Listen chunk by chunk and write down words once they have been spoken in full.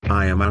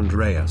I am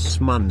Andreas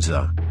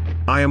Munzer.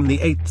 I am the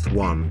eighth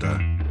wonder.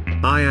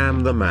 I am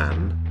the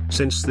man,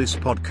 since this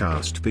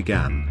podcast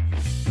began.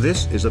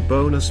 This is a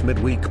bonus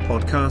midweek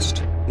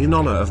podcast, in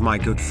honor of my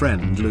good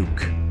friend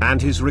Luke,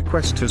 and his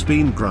request has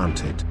been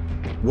granted.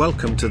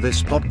 Welcome to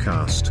this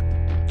podcast.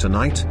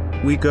 Tonight,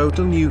 we go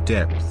to new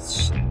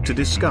depths, to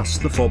discuss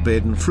the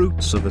forbidden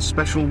fruits of a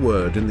special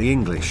word in the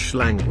English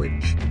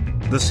language.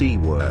 The C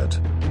word.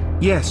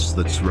 Yes,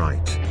 that's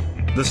right.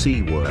 The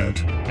C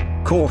word.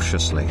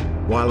 Cautiously,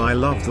 while I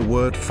love the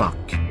word fuck,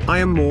 I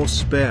am more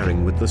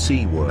sparing with the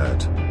C word.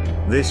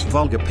 This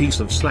vulgar piece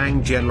of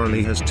slang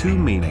generally has two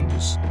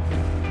meanings.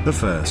 The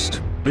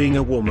first, being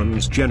a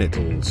woman's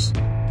genitals.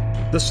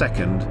 The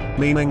second,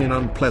 meaning an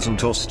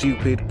unpleasant or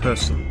stupid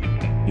person.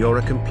 You're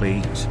a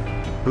complete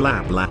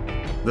blah blah.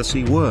 The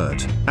C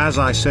word, as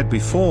I said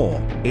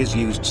before, is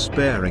used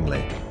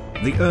sparingly.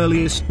 The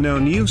earliest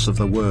known use of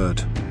the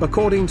word,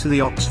 according to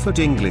the Oxford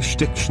English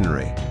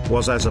Dictionary,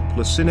 was as a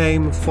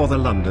plusiname for the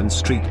London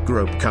street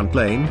grope cunt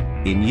lane,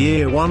 in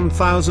year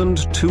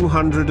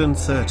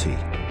 1230.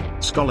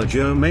 Scholar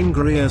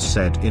Andreas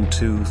said in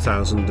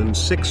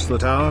 2006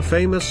 that our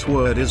famous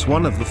word is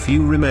one of the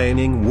few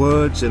remaining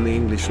words in the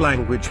English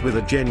language with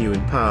a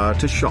genuine power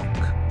to shock.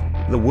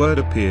 The word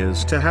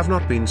appears to have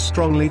not been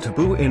strongly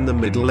taboo in the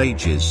Middle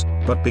Ages,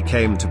 but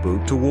became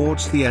taboo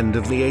towards the end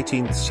of the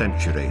 18th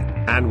century,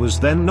 and was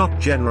then not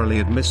generally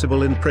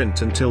admissible in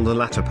print until the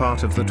latter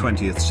part of the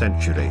 20th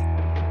century.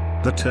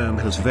 The term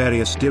has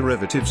various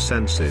derivative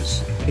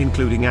senses,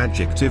 including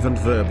adjective and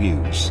verb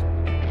use.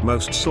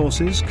 Most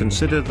sources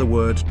consider the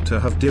word to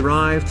have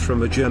derived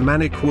from a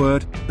Germanic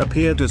word,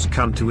 appeared as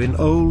kuntu in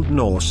Old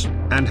Norse,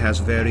 and has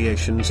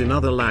variations in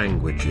other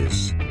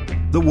languages.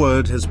 The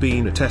word has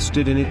been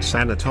attested in its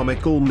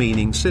anatomical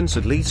meaning since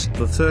at least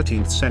the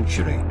 13th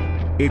century.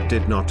 It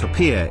did not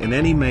appear in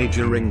any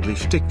major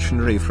English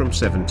dictionary from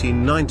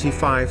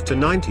 1795 to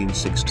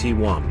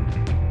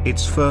 1961.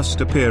 Its first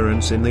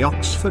appearance in the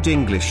Oxford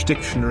English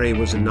Dictionary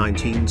was in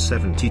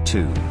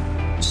 1972.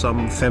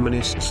 Some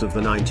feminists of the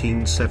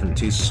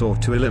 1970s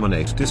sought to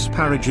eliminate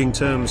disparaging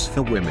terms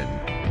for women.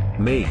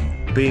 Me,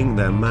 being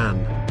their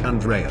man,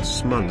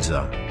 Andreas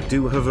Munzer,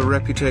 do have a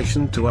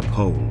reputation to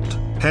uphold,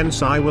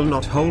 hence I will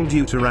not hold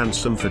you to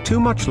ransom for too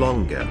much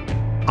longer.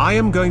 I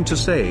am going to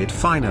say it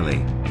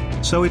finally.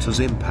 So it has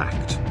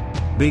impact.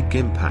 Big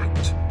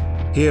impact.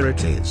 Here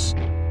it is.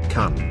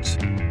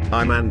 Cunt.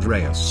 I'm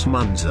Andreas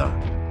Munzer.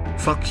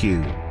 Fuck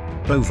you.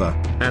 Over,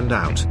 and out.